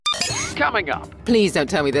Coming up. Please don't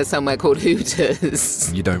tell me there's somewhere called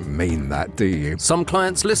Hooters. You don't mean that, do you? Some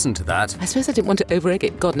clients listen to that. I suppose I didn't want to over-egg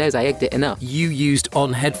it. God knows I egged it enough. You used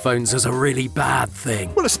on headphones as a really bad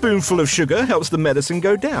thing. Well, a spoonful of sugar helps the medicine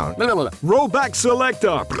go down. Roll back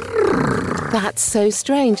selector. That's so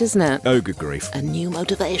strange, isn't it? Oh, good grief. A new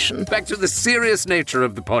motivation. Back to the serious nature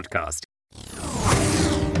of the podcast.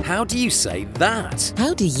 How do you say that?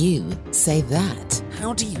 How do you say that?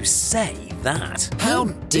 How do you say that? How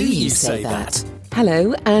do you say that?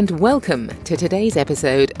 Hello and welcome to today's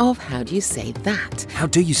episode of How Do You Say That? How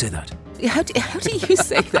do you say that? How do you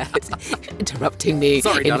say that? Interrupting me.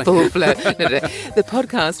 Sorry, in darling. full flow. No. The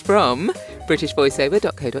podcast from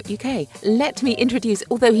BritishVoiceover.co.uk. Let me introduce,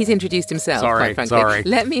 although he's introduced himself, quite frankly.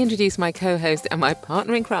 Let me introduce my co-host and my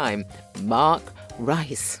partner in crime, Mark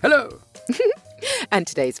Rice. Hello. And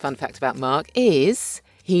today's fun fact about Mark is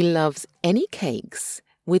he loves any cakes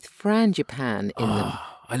with frangipane in them.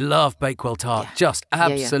 I love Bakewell tart. Yeah. Just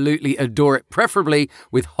absolutely adore it, preferably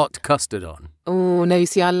with hot custard on. Oh, no, you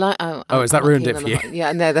see, I like... Oh, has that ruined it for you?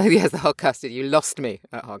 Yes, the hot custard. You lost me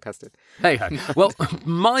at hot custard. Hey ho. Well,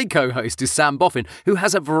 my co-host is Sam Boffin, who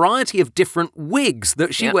has a variety of different wigs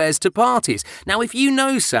that she wears to parties. Now, if you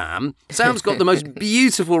know Sam's got the most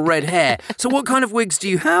beautiful red hair. So what kind of wigs do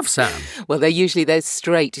you have, Sam? Well, they're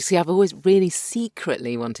straight. You see, I've always really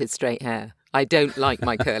secretly wanted straight hair. I don't like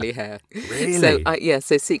my curly hair. Really?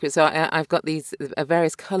 So secret. So I've got these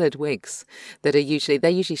various coloured wigs that are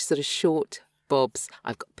usually sort of short bobs.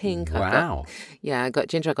 I've got pink. Wow. I've got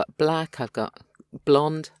ginger. I've got black. I've got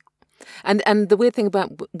blonde. And the weird thing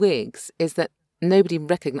about wigs is that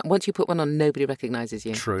once you put one on, nobody recognises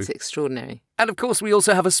you. True. It's extraordinary. And of course, we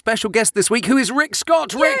also have a special guest this week who is Rick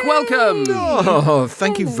Scott. Rick, welcome. Oh,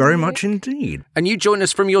 thank you very much indeed. And you join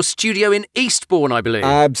us from your studio in Eastbourne, I believe.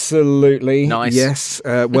 Absolutely. Nice. Yes.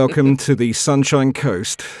 Welcome to the Sunshine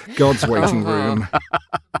Coast, God's waiting room.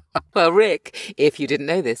 Well, Rick, if you didn't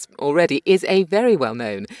know this already, is a very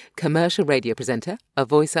well-known commercial radio presenter, a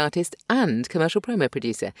voice artist and commercial promo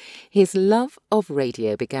producer. His love of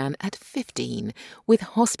radio began at 15 with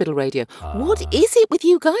hospital radio. What is it with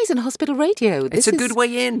you guys and hospital radio? It's a good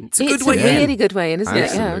way in. It's a really good way in, isn't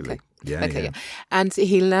it? Absolutely. Yeah, okay. Yeah. And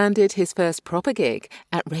he landed his first proper gig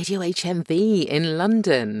at Radio HMV in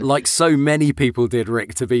London. Like so many people did,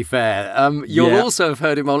 Rick, to be fair. You'll also have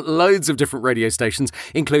heard him on loads of different radio stations,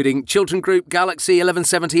 including Chiltern Group, Galaxy,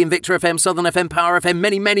 1170, Invicta FM, Southern FM, Power FM,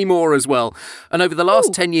 many, many more as well. And over the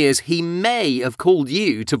last 10 years, he may have called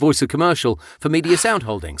you to voice a commercial for Media Sound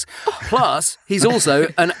Holdings. Plus, he's also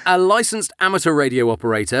a licensed amateur radio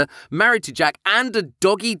operator, married to Jack, and a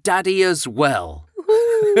doggy daddy as well.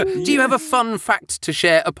 Do you have a fun fact to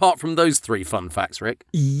share apart from those three fun facts, Rick?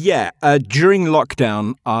 Yeah. During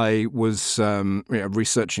lockdown, I was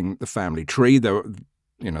researching the family tree. There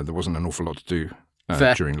wasn't an awful lot to do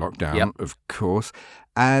during lockdown, of course.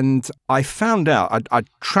 And I found out, I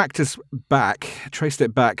traced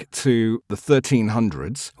it back to the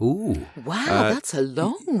 1300s. Ooh. Wow, that's a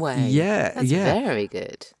long way. Yeah, That's very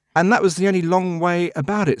good. And that was the only long way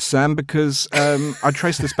about it, Sam, because I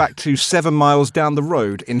traced this back to 7 miles down the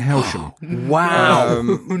road in Helsham. Wow.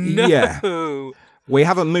 No. Yeah. We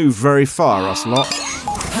haven't moved very far, us lot.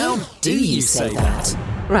 How do you say that?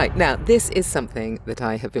 Right, now, this is something that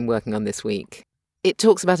I have been working on this week. It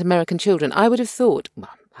talks about American children. I would have thought, well,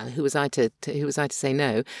 who was I to say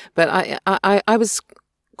no? But I was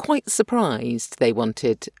quite surprised they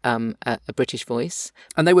wanted a British voice.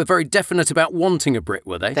 And they were very definite about wanting a Brit,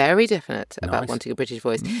 were they? Very definite about wanting a British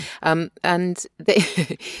voice. And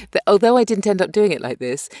they, although I didn't end up doing it like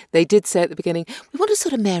this, they did say at the beginning, we want a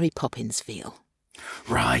sort of Mary Poppins feel.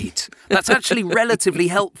 Right. That's actually relatively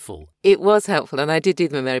helpful. It was helpful, and I did do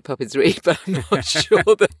them a Mary Poppins read, but I'm not sure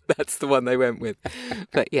that that's the one they went with.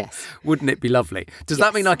 But yes. Wouldn't it be lovely? Does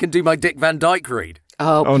that mean I can do my Dick Van Dyke read?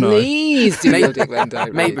 Oh, please do your Dick Van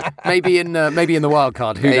Dyke read. Maybe in the wild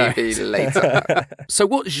card. Who knows? Maybe later. So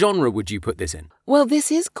what genre would you put this in? Well,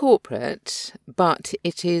 this is corporate, but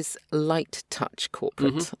it is light touch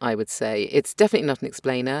corporate, I would say. It's definitely not an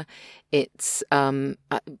explainer. It's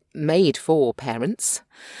made for parents.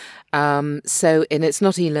 And it's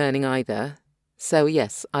not e-learning either. So,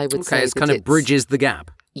 yes, I would say Okay, it kind of bridges the gap.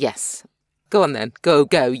 Yes. Go on then. Go.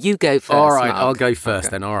 You go first, All right, Mark. I'll go first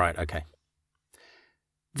then. All right, okay.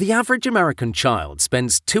 The average American child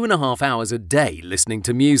spends 2.5 hours a day listening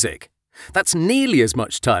to music. That's nearly as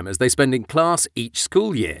much time as they spend in class each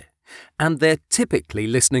school year. And they're typically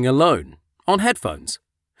listening alone, on headphones.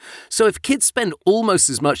 So if kids spend almost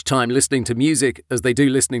as much time listening to music as they do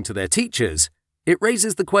listening to their teachers, it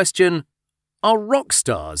raises the question, are rock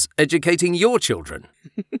stars educating your children?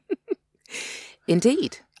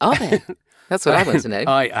 Indeed. Are they? That's what I want to know.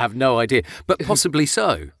 I have no idea, but possibly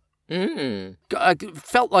so. I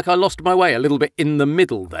felt like I lost my way a little bit in the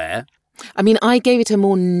middle there. I mean, I gave it a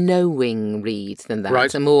more knowing read than that.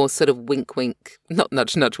 Right. A more sort of wink, wink, not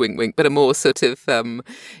nudge, nudge, wink, wink, but a more sort of, I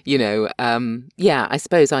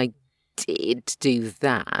suppose I did do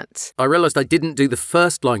that. I realised I didn't do the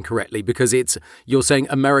first line correctly because you're saying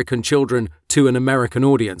American children to an American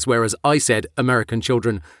audience, whereas I said American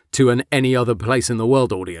children to an any other place in the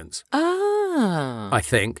world audience. Ah. I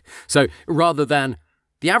think. So rather than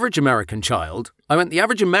the average American child, I went the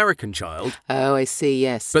average American child. Oh, I see,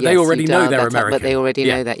 yes. But yes, they already know they're American. But they already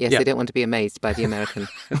know that, yes. They don't want to be amazed by the American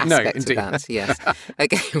aspect of that, yes.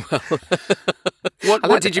 Okay, well...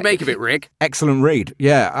 What did you make of it, Rick? Excellent read.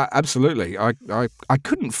 Yeah, absolutely. I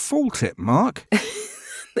couldn't fault it, Mark.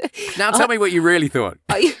 Now tell me what you really thought.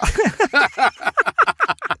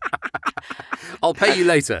 I'll pay you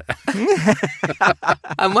later.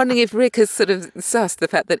 I'm wondering if Rick has sort of sussed the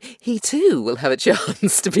fact that he too will have a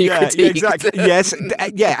chance to be critiqued. Yeah, exactly. Yes.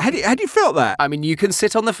 Yeah. Had you felt that? I mean, you can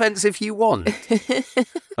sit on the fence if you want.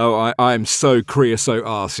 Oh, I'm so creosote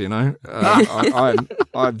arse, you know.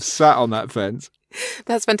 I'm sat on that fence.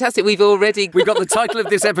 That's fantastic. We've got the title of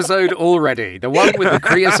this episode already. The one with the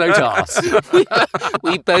creosote arse.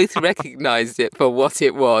 We both recognised it for what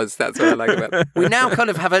it was. That's what I like about it. We now kind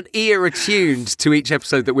of have an ear attuned to each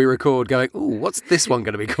episode that we record going, ooh, what's this one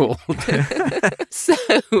going to be called? So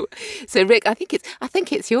Rick, I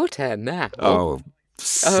think it's your turn now. Oh,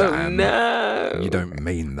 Sam. Oh, no. You don't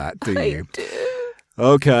mean that, do I you? do.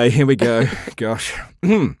 Okay, here we go. Gosh.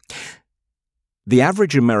 The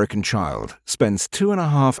average American child spends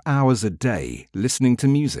 2.5 hours a day listening to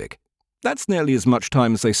music. That's nearly as much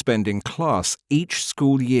time as they spend in class each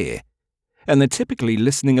school year. And they're typically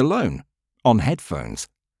listening alone, on headphones.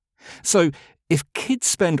 So, if kids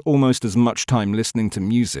spend almost as much time listening to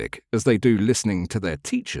music as they do listening to their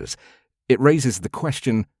teachers, it raises the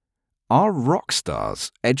question, are rock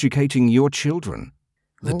stars educating your children?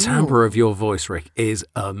 The timbre of your voice, Rick, is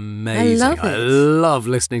amazing. I love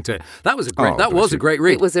listening to it. That was a great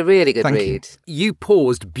read. It was a really good read. You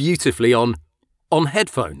paused beautifully on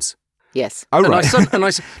headphones. Yes. Oh, right. And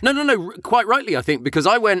I said, no, quite rightly, I think, because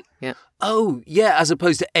I went, oh, yeah, as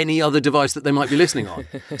opposed to any other device that they might be listening on.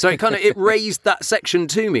 So it raised that section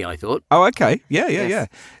to me, I thought. Oh, okay. Yeah.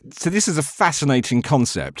 So this is a fascinating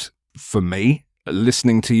concept for me,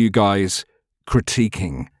 listening to you guys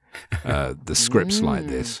critiquing the scripts like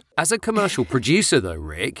this. As a commercial producer, though,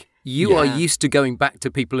 Rick, you are used to going back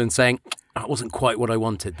to people and saying, that wasn't quite what I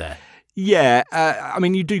wanted there. Yeah, I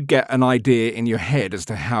mean, you do get an idea in your head as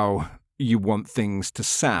to how you want things to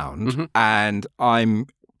sound, and I'm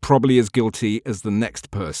probably as guilty as the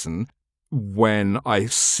next person when I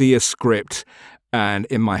see a script and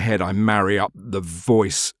in my head I marry up the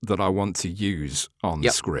voice that I want to use on the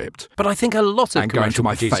script. But I think a lot of and going to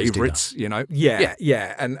my favourites, you know. Yeah.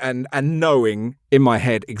 And knowing in my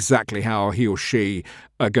head exactly how he or she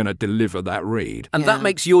are going to deliver that read. And that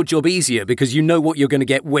makes your job easier because you know what you're going to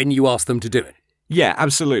get when you ask them to do it. Yeah,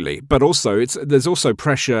 absolutely. But also there's also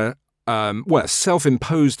pressure,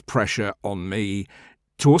 self-imposed pressure on me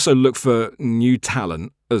to also look for new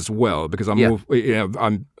talent as well, because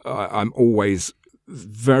I'm always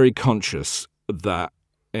very conscious that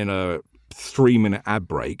in a 3-minute ad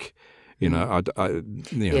break,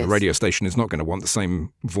 the radio station is not going to want the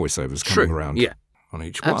same voiceovers coming around on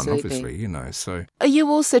each one, obviously, so. Are you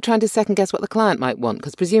also trying to second guess what the client might want?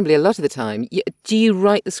 Because presumably a lot of the time, do you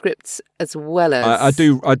write the scripts as well as... I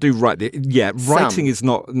do write writing is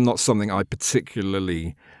not something I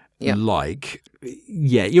particularly like.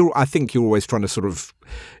 Yeah, I think you're always trying to sort of,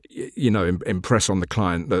 impress on the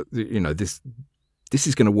client that, this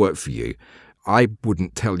is going to work for you. I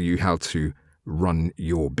wouldn't tell you how to run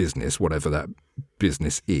your business, whatever that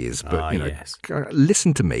business is, but,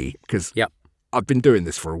 listen to me, because I've been doing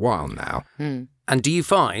this for a while now. And do you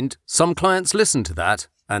find some clients listen to that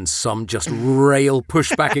and some just rail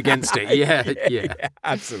push back against it? Yeah.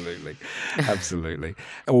 Absolutely.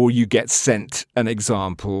 Or you get sent an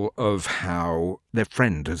example of how their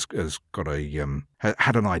friend has got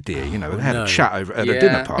had an idea, they had a chat over at a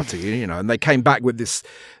dinner party, and they came back with this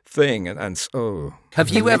thing and Have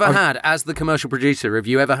you ever had, as the commercial producer,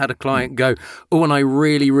 a client go, oh, and I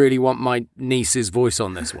really, really want my niece's voice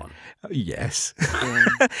on this one? Yes.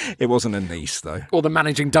 It wasn't a niece, though. Or the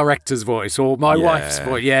managing director's voice, or my wife's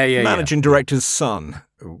voice. Yeah. Managing director's son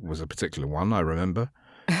was a particular one, I remember.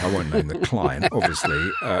 I won't name the client,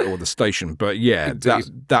 obviously, or the station, but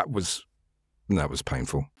that was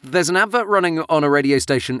painful. There's an advert running on a radio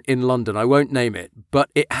station in London. I won't name it, but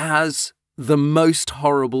it has the most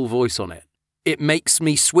horrible voice on it. it makes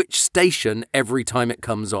me switch station every time it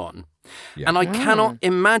comes on. Yeah. And I cannot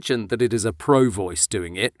imagine that it is a pro voice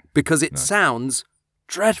doing it because it sounds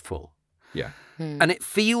dreadful. Yeah. And it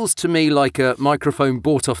feels to me like a microphone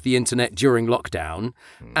bought off the internet during lockdown,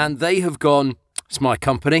 and they have gone, it's my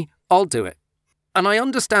company, I'll do it. And I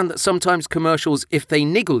understand that sometimes commercials, if they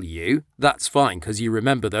niggle you, that's fine because you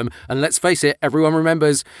remember them. And let's face it, everyone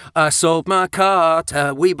remembers, I sold my car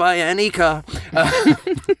to We Buy Any Car.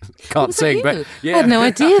 Can't sing, but yeah. I had no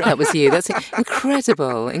idea that was you. That's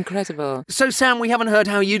incredible. So, Sam, we haven't heard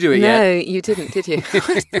how you do it yet. No, you didn't, did you?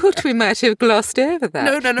 I thought we might have glossed over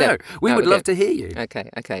that. No. We would love to hear you.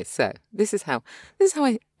 Okay. So this is how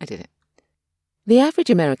I did it. The average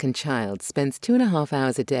American child spends 2.5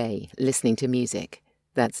 hours a day listening to music.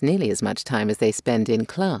 That's nearly as much time as they spend in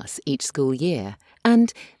class each school year.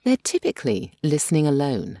 And they're typically listening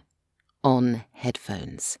alone, on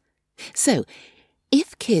headphones. So,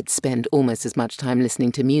 if kids spend almost as much time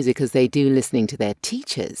listening to music as they do listening to their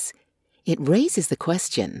teachers, it raises the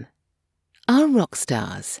question, are rock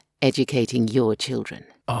stars educating your children?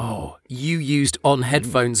 Oh, you used on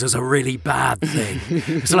headphones as a really bad thing.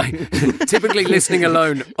 It's like typically listening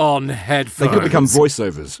alone on headphones. They could become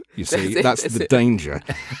voiceovers, you see. That's the danger.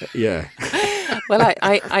 Yeah. Well,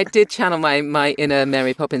 I did channel my inner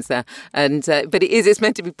Mary Poppins there, and but it's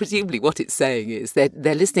meant to be presumably what it's saying is they're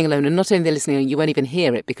listening alone, and not only they're listening alone, you won't even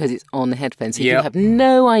hear it because it's on the headphones, so you have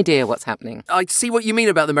no idea what's happening. I see what you mean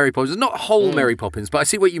about the Mary Poppins. Not whole Mary Poppins, but I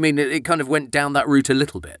see what you mean. It kind of went down that route a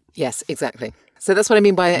little bit. Yes, exactly. So that's what I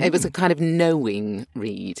mean by it was a kind of knowing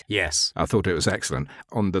read. Yes. I thought it was excellent.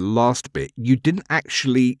 On the last bit, you didn't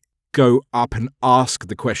actually go up and ask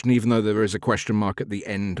the question, even though there is a question mark at the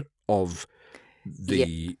end of the...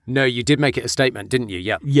 Yeah. No, you did make it a statement, didn't you?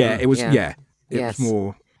 Yeah. Yeah, it was, It was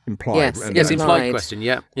more implied. Yes, implied question,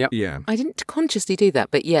 yeah. I didn't consciously do that,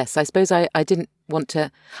 but yes, I suppose I didn't want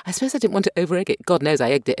to... I suppose I didn't want to over-egg it. God knows I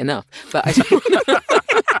egged it enough, but I didn't...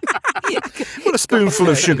 Well, a spoonful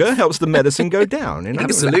of sugar helps the medicine go down. You know?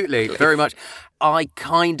 Absolutely, very much. I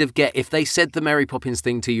kind of get, if they said the Mary Poppins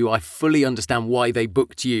thing to you, I fully understand why they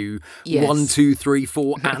booked you 1, 2, 3,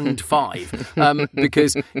 4 and 5.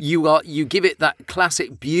 Because you give it that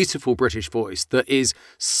classic, beautiful British voice that is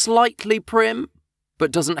slightly prim,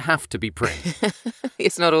 but doesn't have to be prim.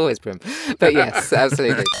 It's not always prim, but yes,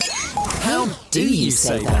 absolutely. How do you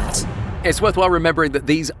say that? It's worthwhile remembering that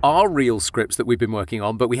these are real scripts that we've been working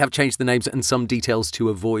on, but we have changed the names and some details to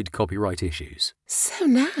avoid copyright issues. So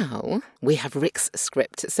now we have Rick's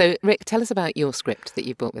script. So, Rick, tell us about your script that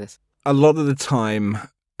you brought with us. A lot of the time,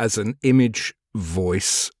 as an image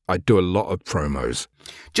voice, I do a lot of promos.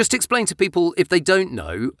 Just explain to people, if they don't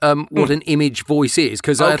know, what an image voice is,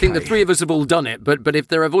 because I think the three of us have all done it, but if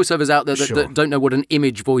there are voiceovers out there that don't know what an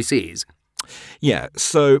image voice is... Yeah,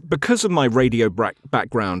 so because of my radio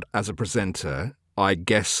background as a presenter, I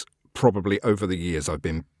guess probably over the years I've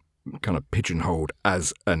been kind of pigeonholed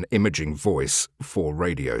as an imaging voice for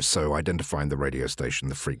radio. So identifying the radio station,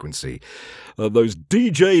 the frequency, those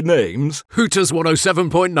DJ names. Hooters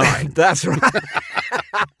 107.9. That's right.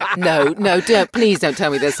 No, please don't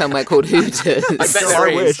tell me there's somewhere called Hooters.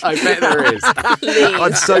 I bet there is.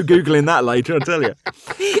 I'm so Googling that later, I'll tell you.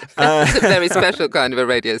 It's a very special kind of a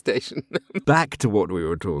radio station. Back to what we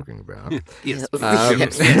were talking about. Yes.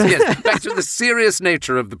 Back to the serious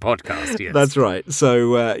nature of the podcast, yes. That's right.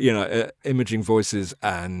 So, imaging voices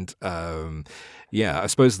and, I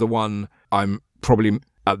suppose the one I'm probably...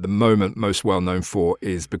 at the moment most well known for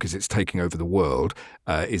is because it's taking over the world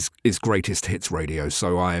is Greatest Hits Radio.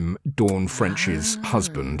 So I'm Dawn French's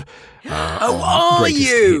husband. Are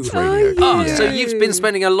you? So you've been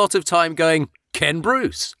spending a lot of time going, Ken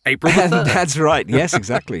Bruce, April the 3rd. That's right. Yes,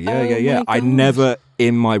 exactly. Yeah. I never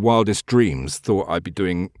in my wildest dreams thought I'd be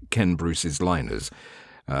doing Ken Bruce's liners.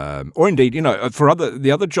 Or indeed, for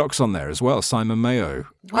the other jocks on there as well, Simon Mayo.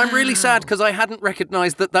 Wow. I'm really sad because I hadn't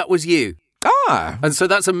recognised that was you. And so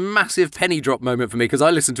that's a massive penny drop moment for me because I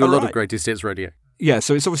listen to a lot of Greatest Hits Radio. Yeah,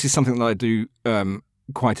 so it's obviously something that I do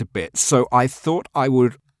quite a bit. So I thought I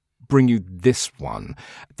would bring you this one.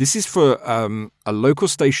 This is for a local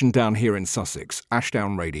station down here in Sussex,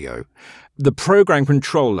 Ashdown Radio. The programme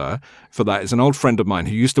controller for that is an old friend of mine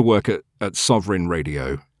who used to work at Sovereign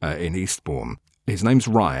Radio in Eastbourne. His name's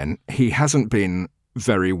Ryan. He hasn't been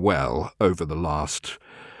very well over the last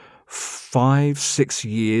 5-6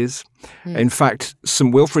 years. In fact,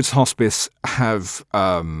 St Wilfrid's Hospice have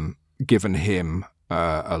given him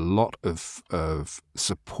a lot of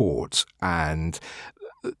support, and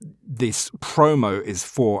this promo is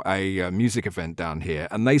for a music event down here,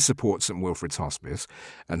 and they support St Wilfrid's Hospice,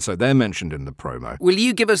 and so they're mentioned in the promo. Will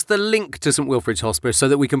you give us the link to St Wilfrid's Hospice so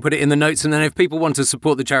that we can put it in the notes, and then if people want to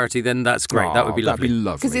support the charity, then that's great. That would be lovely. That'd be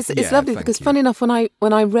lovely. Because it's lovely, because funny enough, when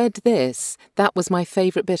I read this, that was my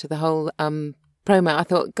favourite bit of the whole promo. I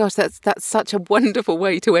thought, gosh, that's such a wonderful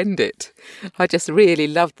way to end it. I just really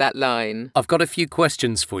loved that line. I've got a few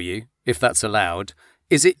questions for you, if that's allowed.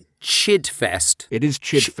 Is it Chidfest? It is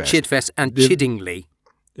Chidfest. Chidfest and Chiddingly.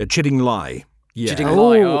 Chiddingly. Yeah.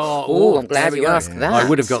 Chiddingly. I'm glad you asked that. I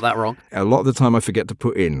would have got that wrong. A lot of the time I forget to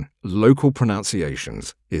put in local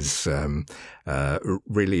pronunciations is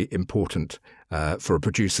really important for a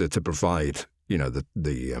producer to provide,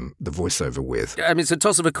 the voiceover with. I mean, it's a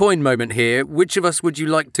toss of a coin moment here. Which of us would you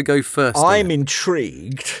like to go first? I'm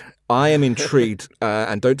intrigued.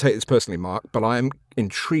 And don't take this personally, Mark, but I am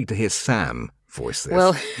intrigued to hear Sam voice this.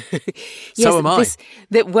 Well, yes, so am I.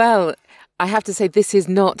 I have to say, this is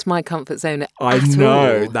not my comfort zone I at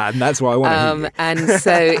know all. that, and that's why I want to hear you. And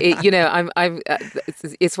so,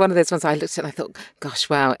 it's one of those ones I looked at and I thought, gosh,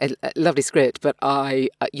 wow, a lovely script, but I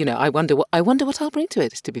wonder what I'll bring to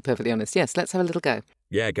it, to be perfectly honest. Yes, let's have a little go.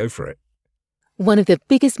 Yeah, go for it. One of the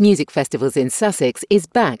biggest music festivals in Sussex is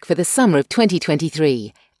back for the summer of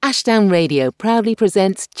 2023. Ashdown Radio proudly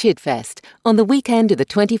presents Chidfest on the weekend of the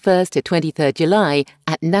 21st to 23rd July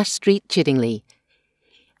at Nash Street, Chiddingly.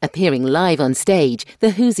 Appearing live on stage, the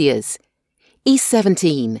Hoosiers, East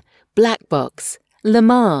 17, Black Box,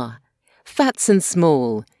 Lamar, Fats and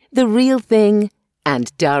Small, The Real Thing,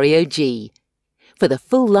 and Dario G. For the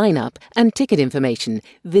full lineup and ticket information,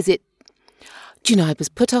 visit... Do you know, I was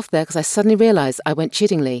put off there because I suddenly realised I went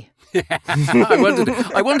Chiddingly.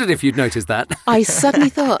 I wondered if you'd noticed that. I suddenly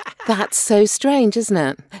thought, that's so strange, isn't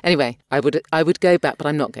it? Anyway, I would go back, but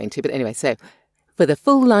I'm not going to. But anyway, so for the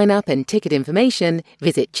full lineup and ticket information,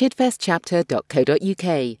 visit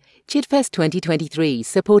chidfestchapter.co.uk. Chidfest 2023,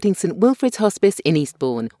 supporting St Wilfrid's Hospice in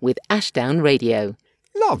Eastbourne with Ashdown Radio.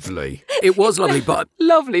 Lovely. It was lovely, but...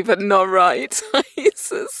 Lovely, but not right.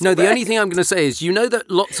 No, the only thing I'm going to say is, that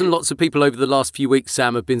lots and lots of people over the last few weeks,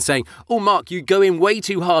 Sam, have been saying, "Oh, Mark, you go in way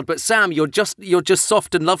too hard, but Sam, you're just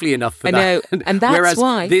soft and lovely enough for that." I know, and that's whereas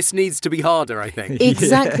why this needs to be harder, I think.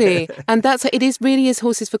 Exactly, and that's it. Really is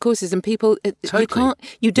horses for courses, and people Totally.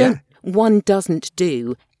 One doesn't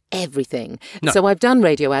do everything. No. So I've done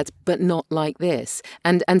radio ads, but not like this.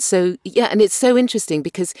 And so, and it's so interesting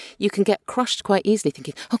because you can get crushed quite easily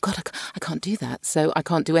thinking, oh God, I can't do that. So I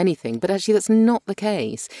can't do anything. But actually that's not the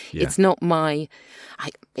case. Yeah. It's not I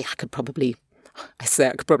could probably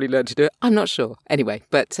learn to do it. I'm not sure. Anyway,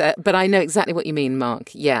 but I know exactly what you mean, Mark.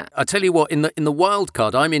 Yeah. I tell you what, in the wild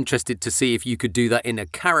card, I'm interested to see if you could do that in a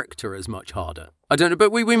character as much harder. I don't know,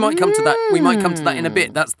 but we might come to that. We might come to that in a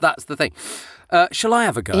bit. That's the thing. Shall I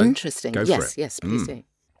have a go? Interesting. Go for it. Yes, please do.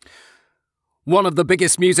 One of the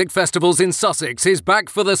biggest music festivals in Sussex is back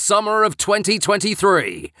for the summer of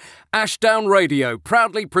 2023. Ashdown Radio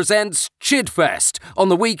proudly presents Chidfest on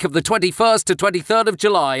the week of the 21st to 23rd of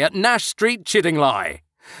July at Nash Street, Chiddingly.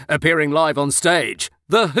 Appearing live on stage,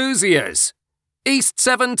 the Hoosiers, East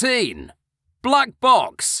 17, Black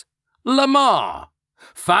Box, Lamar,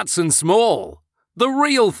 Fats and Small, The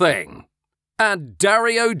Real Thing, and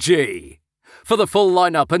Dario G. For the full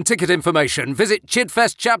lineup and ticket information, visit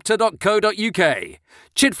chidfestchapter.co.uk.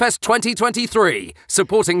 Chidfest 2023,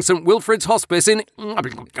 supporting St Wilfrid's Hospice in...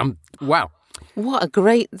 wow. What a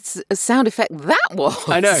great sound effect that was.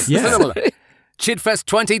 I know. Yeah. Chidfest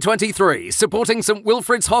 2023, supporting St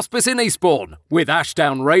Wilfrid's Hospice in Eastbourne with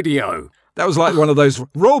Ashdown Radio. That was like one of those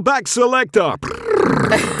rollback selector.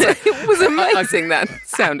 It was amazing, that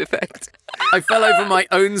sound effect. I fell over my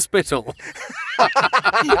own spittle.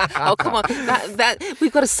 Oh, come on. That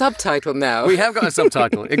we've got a subtitle now. We have got a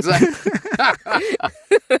subtitle, exactly.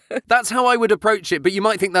 That's how I would approach it, but you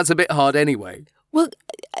might think that's a bit hard anyway. Well,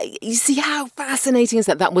 you see how fascinating is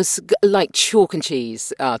that? That was like chalk and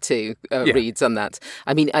cheese, our two reads on that.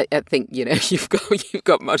 I mean, I think, you've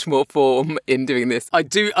got much more form in doing this. I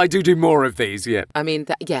do more of these, yeah. I mean,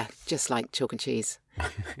 just like chalk and cheese.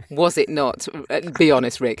 Was it not? Be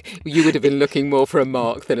honest, Rick. You would have been looking more for a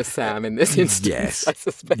Mark than a Sam in this instance. Yes, I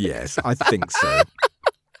suspect. Yes, I think so.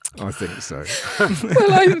 Well,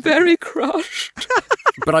 I'm very crushed.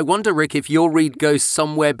 But I wonder, Rick, if your read goes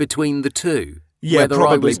somewhere between the two. Yeah,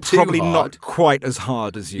 probably hard. not quite as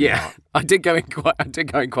hard as you. Yeah, I did go in quite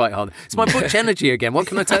hard. It's my butch energy again. What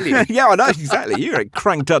can I tell you? Yeah, I know exactly. You're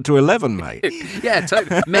cranked up to 11, mate. Yeah,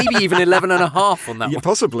 totally. Maybe even 11 and a half on that one.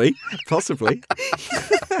 Possibly.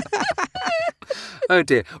 Oh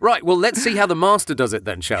dear. Right. Well, let's see how the master does it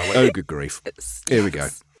then, shall we? Oh, good grief. Here we go.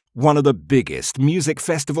 One of the biggest music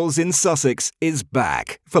festivals in Sussex is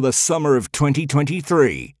back for the summer of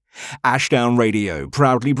 2023. Ashdown Radio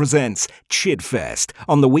proudly presents Chidfest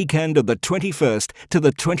on the weekend of the 21st to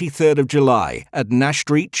the 23rd of July at Nash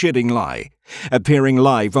Street, Chiddingly. Appearing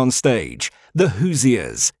live on stage, The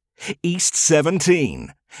Hoosiers, East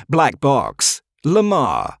 17, Black Box,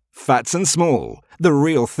 Lamar, Fats and Small, The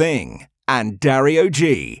Real Thing, and Dario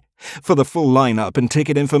G. For the full lineup and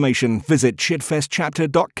ticket information, visit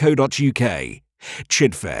chidfestchapter.co.uk.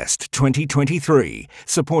 Chidfest 2023,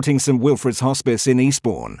 supporting St Wilfrid's Hospice in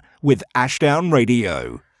Eastbourne with Ashdown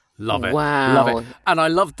Radio. Love it. Wow. Love it. And I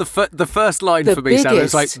loved the first line The for me, Sam. It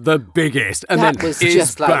was like, biggest. the biggest. And That then was is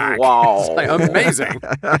just like, back. wow. It's like, amazing.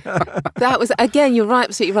 That was, again, you're right,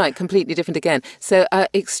 absolutely right, completely different again. So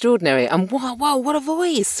extraordinary. And wow, what a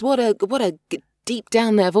voice. What a deep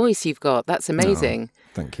down there voice you've got. That's amazing.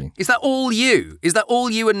 Thank you. Is that all you? Is that all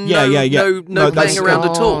you and Yeah. no playing around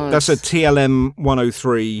at all? That's a TLM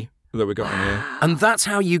 103 that we got in here. And that's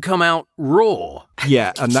how you come out raw?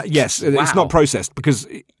 Yeah, and it's Wow. not processed because,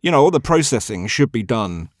 all the processing should be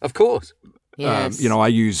done. Of course. Yes. I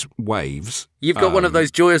use waves. You've got one of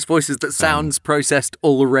those joyous voices that sounds processed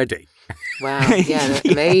already. Wow, yeah,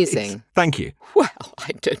 amazing. Thank you. Well,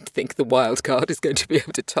 I don't think the wild card is going to be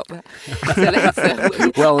able to top that.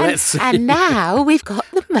 So Let's see. And now we've got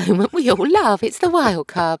the moment we all love. It's the wild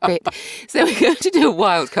card bit. So we're going to do a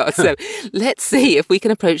wild card. So let's see if we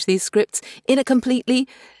can approach these scripts in a completely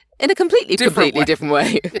different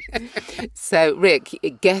way. So, Rick,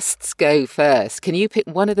 guests go first. Can you pick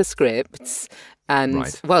one of the scripts and,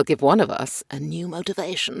 give one of us a new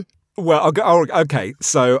motivation? Well, okay.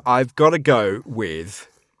 So I've got to go with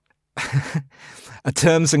a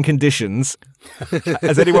terms and conditions.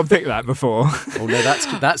 Has anyone picked that before? Oh no,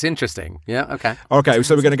 that's interesting. Yeah, okay. Okay,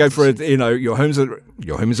 so we're going to go for your home is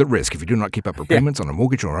at risk if you do not keep up with payments on a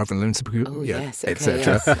mortgage or other loans, Yes, okay,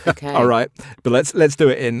 etc. yes, okay. All right, but let's do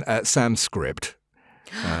it in Sam's script.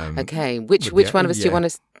 Okay, which one of us do you want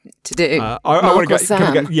us to do? I Mark want to or go.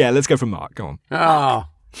 Sam? Let's go for Mark. Go on. Oh.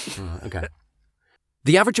 Okay.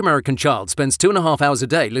 The average American child spends 2.5 hours a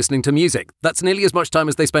day listening to music. That's nearly as much time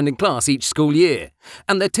as they spend in class each school year.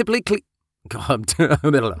 And they're typically...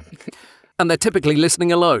 And they're typically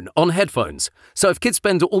listening alone, on headphones. So if kids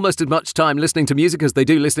spend almost as much time listening to music as they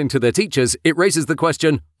do listening to their teachers, it raises the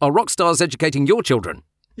question, are rock stars educating your children?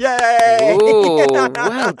 Yay! Oh,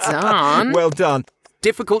 well done. Well done.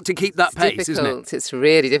 Difficult to keep that pace, isn't it? It's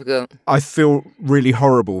really difficult. I feel really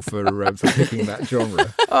horrible for picking that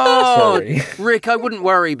genre. Oh, Sorry. Rick, I wouldn't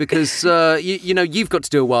worry because, you've got to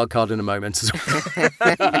do a wild card in a moment as well.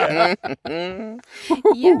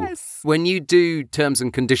 Yes. When you do terms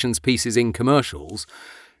and conditions pieces in commercials,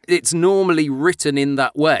 it's normally written in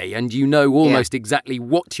that way and you know almost exactly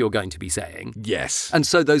what you're going to be saying. Yes. And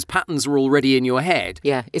so those patterns are already in your head.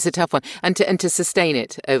 Yeah, it's a tough one. And to sustain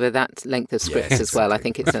it over that length of scripts as well, I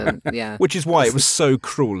think it's Which is why it was so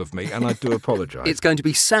cruel of me, and I do apologise. It's going to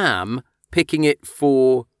be Sam picking it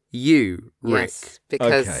for you, Rick. Yes,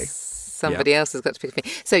 because somebody else has got to pick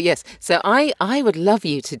me. So yes, I would love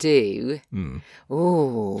you to do...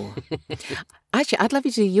 Actually, I'd love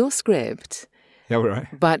you to do your script... Yeah, all right.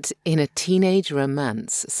 But in a teenage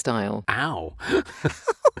romance style. Ow.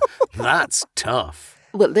 That's tough.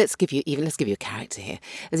 Well, let's give you a character here.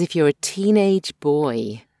 As if you're a teenage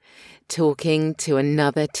boy talking to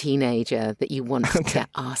another teenager that you want to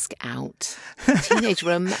ask out. Teenage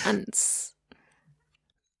romance.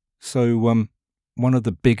 So, one of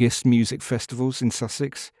the biggest music festivals in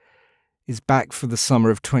Sussex is back for the summer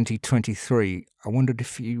of 2023. I wondered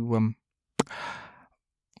if you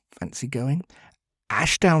fancy going?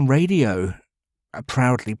 Ashdown Radio are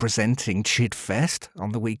proudly presenting Chidfest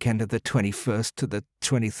on the weekend of the 21st to the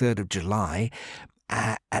 23rd of July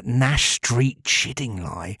at Nash Street,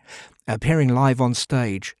 Chiddingly. Appearing live on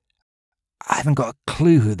stage. I haven't got a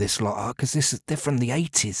clue who this lot are because they're from the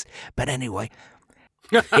 80s. But anyway,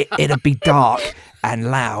 it'll be dark and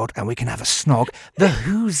loud and we can have a snog. The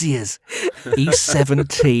Hoosiers, East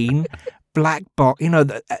 17... Black Box,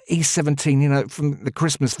 the E17, from the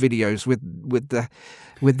Christmas videos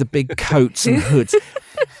with the big coats and hoods.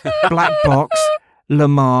 Black Box,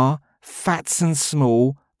 Lamar, Fats and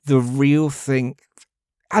Small, The Real Thing.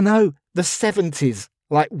 I know, the 70s,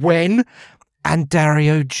 like When, and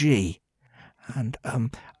Dario G. And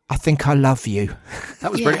I Think I Love You.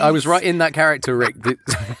 That was brilliant. I was right in that character, Rick.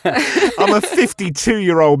 I'm a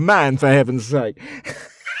 52-year-old man, for heaven's sake.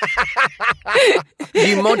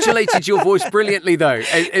 You modulated your voice brilliantly, though.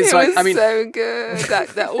 It's so good.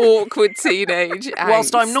 That awkward teenage angst.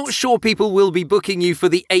 Whilst I'm not sure people will be booking you for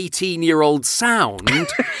the 18-year-old sound,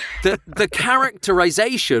 the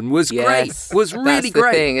characterisation was great. Was really great. That's the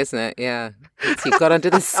great. thing, isn't it? Yeah. You got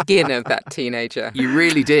under the skin of that teenager. You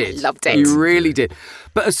really did. Loved it. You really did.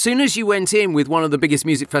 But as soon as you went in with one of the biggest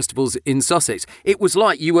music festivals in Sussex, it was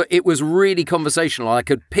like it was really conversational. I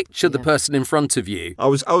could picture the person in front of you. I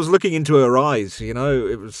was looking into her eyes, you know.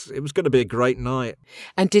 It was going to be a great night.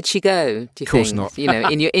 And did she go, do you think? Of course not. You know,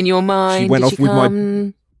 in your mind, she went off with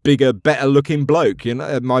my bigger, better looking bloke, you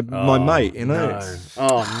know, my mate, you know. No.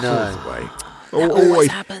 Oh no. Always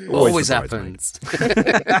happens. Always happens.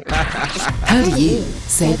 How do you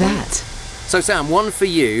say that? So Sam, one for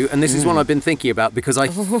you, and this is one I've been thinking about because I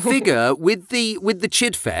figure with the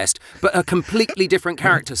Chid Fest, but a completely different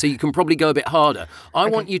character, so you can probably go a bit harder. I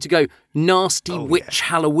want you to go nasty witch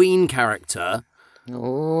Halloween character.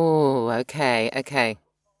 Oh, okay.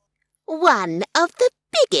 One of the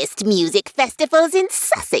biggest music festivals in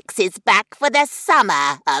Sussex is back for the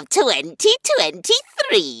summer of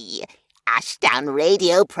 2023. Ashdown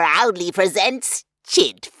Radio proudly presents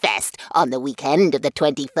Chid Fest on the weekend of the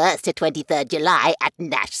 21st to 23rd July at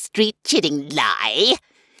Nash Street, Chiddingly.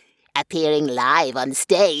 Appearing live on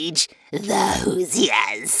stage, the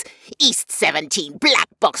Hoosiers, East 17, Black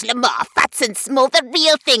Box, Lamar, Fats and Small, The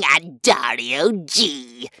Real Thing, and Dario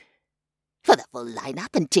G. For the full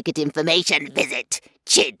lineup and ticket information, visit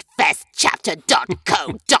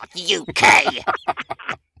chidfestchapter.co.uk.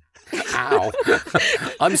 Ow.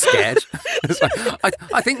 I'm scared.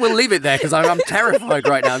 I think we'll leave it there because I'm terrified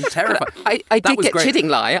right now. I'm terrified. I did get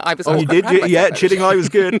Chiddingly. I was. Oh, you did? Yeah, Chiddingly was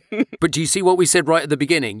good. But do you see what we said right at the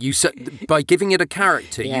beginning? You said by giving it a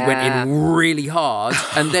character, you went in really hard,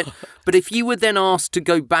 and then. But if you were then asked to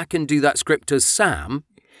go back and do that script as Sam.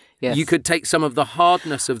 Yes. You could take some of the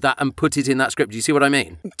hardness of that and put it in that script. Do you see what I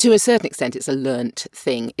mean? To a certain extent, it's a learnt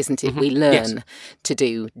thing, isn't it? Mm-hmm. We learn to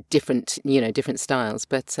do different styles.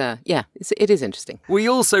 But it is interesting. We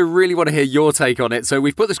also really want to hear your take on it. So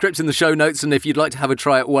we've put the scripts in the show notes. And if you'd like to have a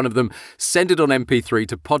try at one of them, send it on MP3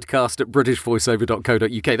 to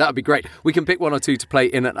podcast@britishvoiceover.co.uk. That would be great. We can pick one or two to play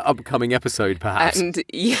in an upcoming episode, perhaps. And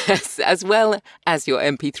yes, as well as your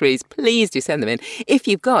MP3s, please do send them in. If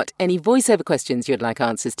you've got any voiceover questions you'd like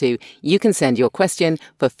answers to, you can send your question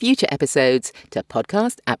for future episodes to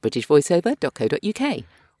podcast@britishvoiceover.co.uk.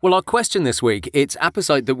 Well, our question this week, it's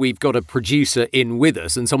apposite that we've got a producer in with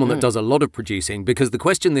us and someone that does a lot of producing, because the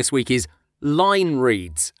question this week is line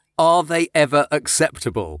reads. Are they ever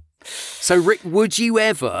acceptable? So, Rick, would you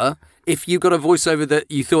ever, if you got a voiceover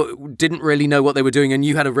that you thought didn't really know what they were doing and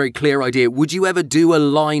you had a very clear idea, would you ever do a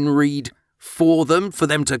line read for them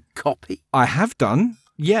to copy? I have done.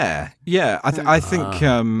 Yeah. I think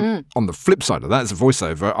on the flip side of that, as a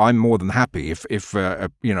voiceover, I'm more than happy if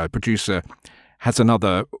a producer has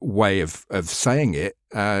another way of saying it.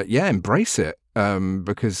 Embrace it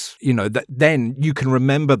because then you can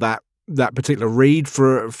remember that particular read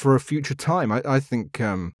for a future time. I think,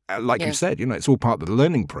 you said, it's all part of the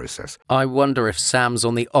learning process. I wonder if Sam's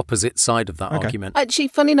on the opposite side of that argument. Actually,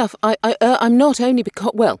 funny enough, I'm not only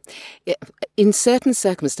because, in certain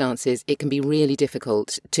circumstances, it can be really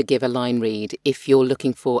difficult to give a line read if you're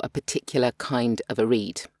looking for a particular kind of a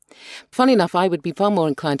read. Funny enough, I would be far more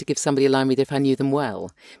inclined to give somebody a line read if I knew them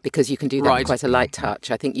well, because you can do that with quite a light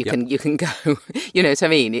touch. I think you can go, you know what I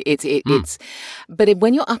mean? But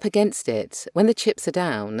when you're up against it, when the chips are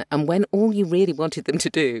down, and when all you really wanted them to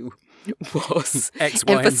do was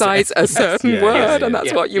emphasise a certain word, and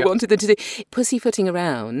that's what you wanted them to do. Pussyfooting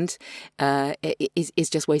around is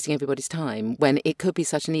just wasting everybody's time when it could be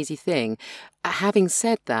such an easy thing. Having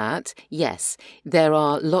said that, yes, there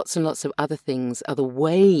are lots and lots of other things, other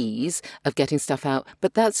ways of getting stuff out,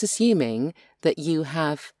 but that's assuming that you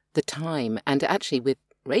have the time. And actually, with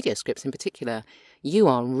radio scripts in particular, you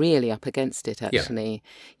are really up against it, actually.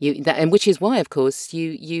 And which is why, of course,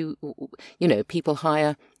 you people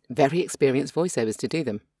hire very experienced voiceovers to do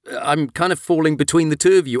them. I'm kind of falling between the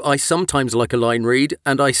two of you. I sometimes like a line read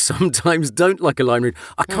and I sometimes don't like a line read.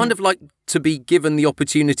 I kind of like to be given the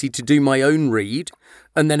opportunity to do my own read,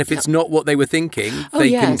 and then if it's not what they were thinking, they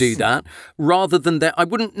can do that. Rather than that, I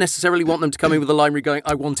wouldn't necessarily want them to come in with a line read going,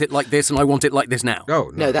 I want it like this and I want it like this now.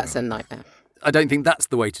 Oh, no, that's a nightmare. I don't think that's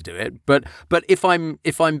the way to do it. But if I'm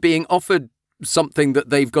being offered something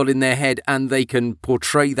that they've got in their head and they can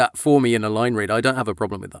portray that for me in a line read, I don't have a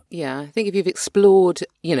problem with that. Yeah, I think if you've explored,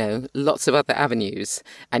 lots of other avenues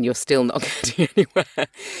and you're still not getting anywhere,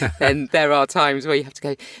 then there are times where you have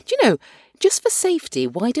to go, just for safety,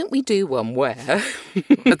 why don't we do one where?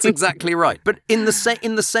 That's exactly right. But in the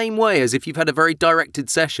same way as if you've had a very directed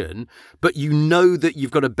session, but you know that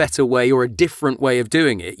you've got a better way or a different way of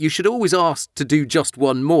doing it, you should always ask to do just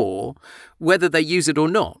one more, whether they use it or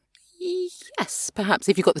not. Yes, perhaps,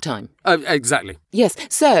 if you've got the time. Oh, exactly. Yes.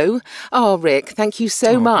 So, Rick, thank you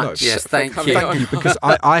so much. No, yes, thank you. Thank you, because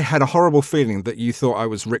I had a horrible feeling that you thought I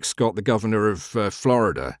was Rick Scott, the governor of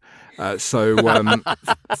Florida. Thank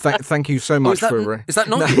you so much for... Is that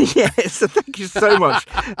not? Yes, thank you so much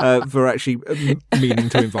for actually meaning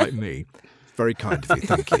to invite me. Very kind of you,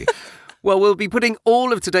 thank you. Well, we'll be putting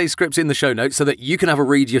all of today's scripts in the show notes so that you can have a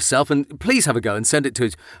read yourself, and please have a go and send it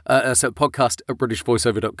to us at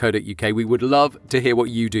podcast@britishvoiceover.co.uk. We would love to hear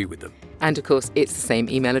what you do with them. And of course, it's the same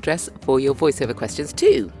email address for your voiceover questions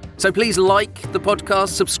too. So please like the podcast,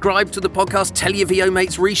 subscribe to the podcast, tell your VO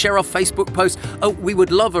mates, reshare our Facebook post. Oh, we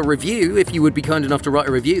would love a review if you would be kind enough to write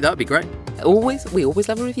a review. That would be great. We always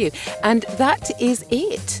love a review. And that is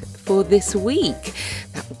it for this week.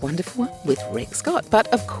 That wonderful one with Rick Scott. But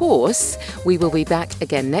of course, we will be back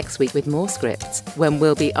again next week with more scripts when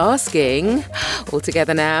we'll be asking, all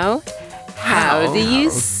together now, how do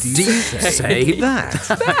you say that?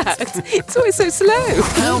 It's always so slow.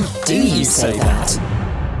 How do you say that?